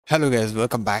Hello guys,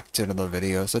 welcome back to another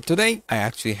video. So today I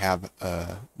actually have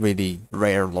a really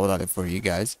rare loadout for you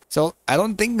guys. So I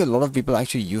don't think a lot of people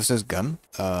actually use this gun,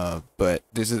 but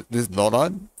this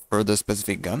loadout for the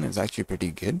specific gun is actually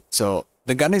pretty good. So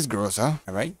the gun is Groza,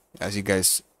 alright, as you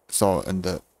guys saw in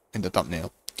the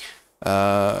thumbnail.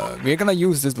 We're gonna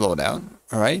use this loadout,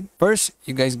 alright. First,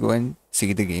 you guys go and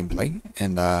see the gameplay,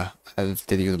 and I'll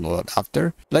tell you the loadout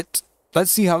after. Let's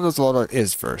see how this loadout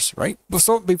is first, right?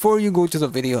 So before you go to the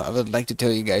video, I would like to tell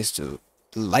you guys to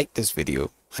like this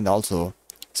video and also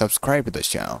subscribe to this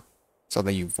channel so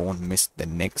that you won't miss the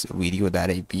next video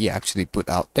that we actually put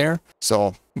out there.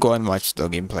 So go and watch the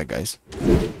gameplay, guys.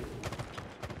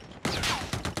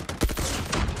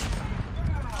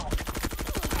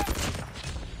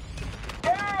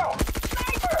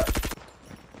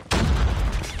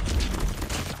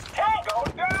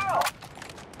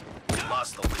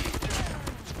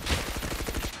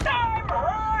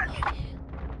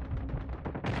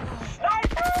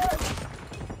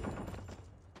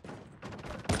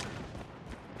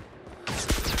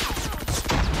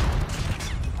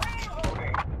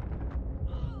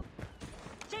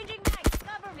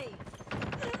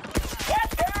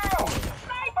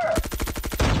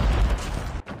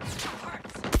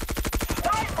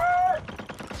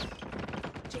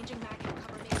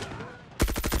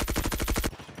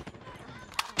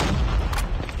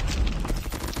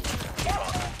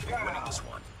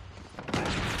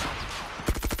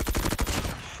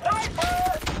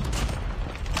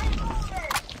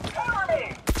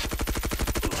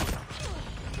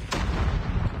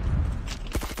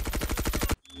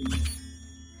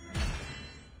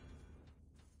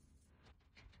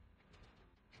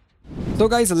 So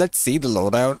guys, let's see the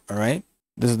loadout. All right,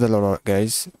 this is the loadout,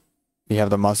 guys. We have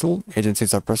the muzzle agency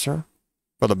suppressor.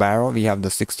 For the barrel, we have the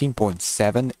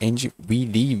 16.7-inch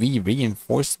VDV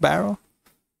reinforced barrel,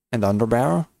 and the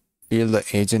underbarrel, feel the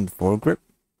agent foregrip.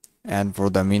 And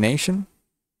for the ammunition,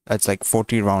 that's like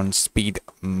 40 round speed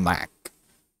mag.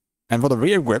 And for the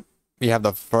rear grip, we have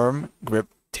the firm grip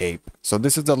tape. So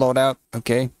this is the loadout.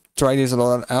 Okay, try this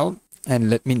loadout out and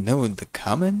let me know in the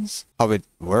comments how it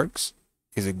works.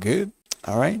 Is it good?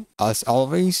 All right, as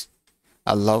always,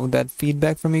 I love that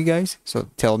feedback from you guys, so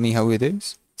tell me how it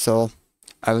is. So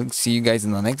I will see you guys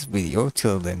in the next video.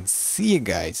 Till then, see you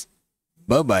guys,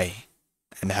 bye bye,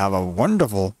 and have a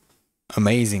wonderful,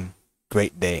 amazing,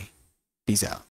 great day. Peace out.